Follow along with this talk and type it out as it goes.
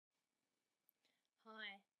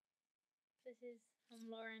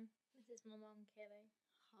I'm Lauren. This is my mum, Kelly.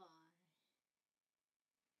 Hi.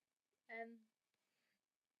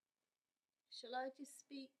 Shall I just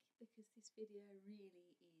speak? Because this video really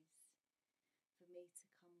is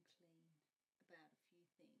for me to come clean about a few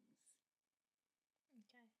things.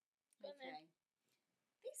 Okay.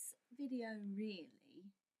 This video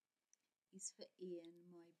really is for Ian,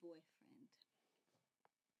 my boyfriend.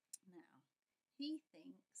 Now, he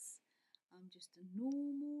thinks I'm just a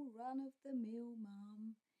normal run-of-the-mill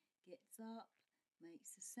mum. Gets up,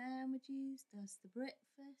 makes the sandwiches, does the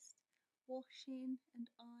breakfast, washing and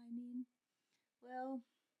ironing. Well,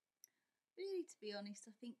 really, to be honest,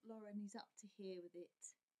 I think Lauren is up to here with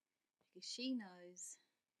it because she knows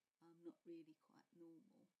I'm not really quite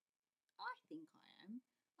normal. I think I am.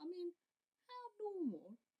 I mean, how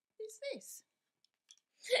normal is this?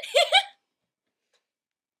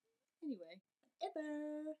 Anyway,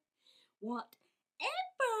 whatever,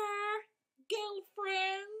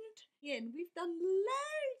 girlfriend. Yeah, and we've done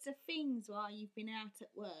loads of things while you've been out at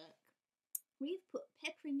work. We've put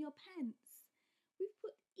pepper in your pants. We've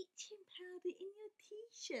put itching powder in your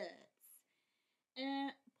t-shirts.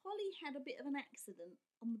 Polly had a bit of an accident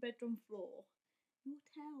on the bedroom floor. Your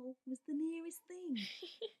towel was the nearest thing.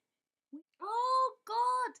 Oh,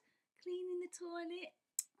 God! Cleaning the toilet.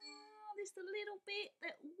 Oh, just a little bit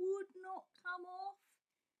that would not come off.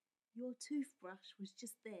 Your toothbrush was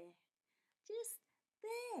just there. Just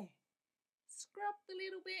there. Scrubbed a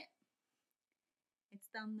little bit. It's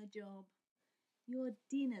done the job. Your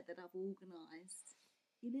dinner that I've organised.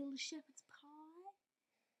 Your little shepherd's pie.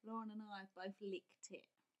 Lauren and I have both licked it.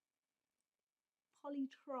 Polly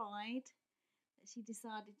tried, but she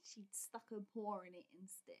decided she'd stuck her paw in it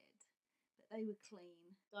instead. But they were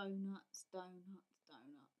clean. Donuts, donuts,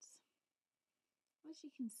 donuts. As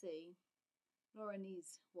you can see, Lauren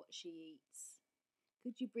is what she eats.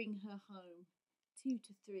 Could you bring her home 2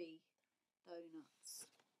 to 3 donuts?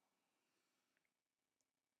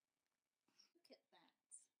 Look at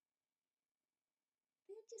that.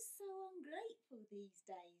 They're just so ungrateful these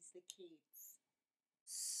days, the kids.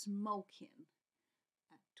 Smoking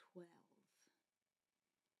at 12.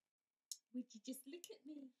 Would you just look at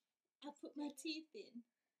me? I put my teeth in.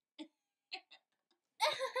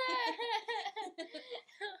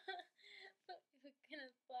 You're gonna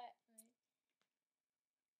bite me.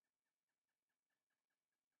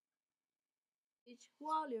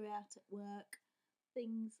 While you're out at work,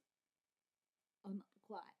 things are not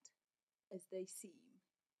quite as they seem.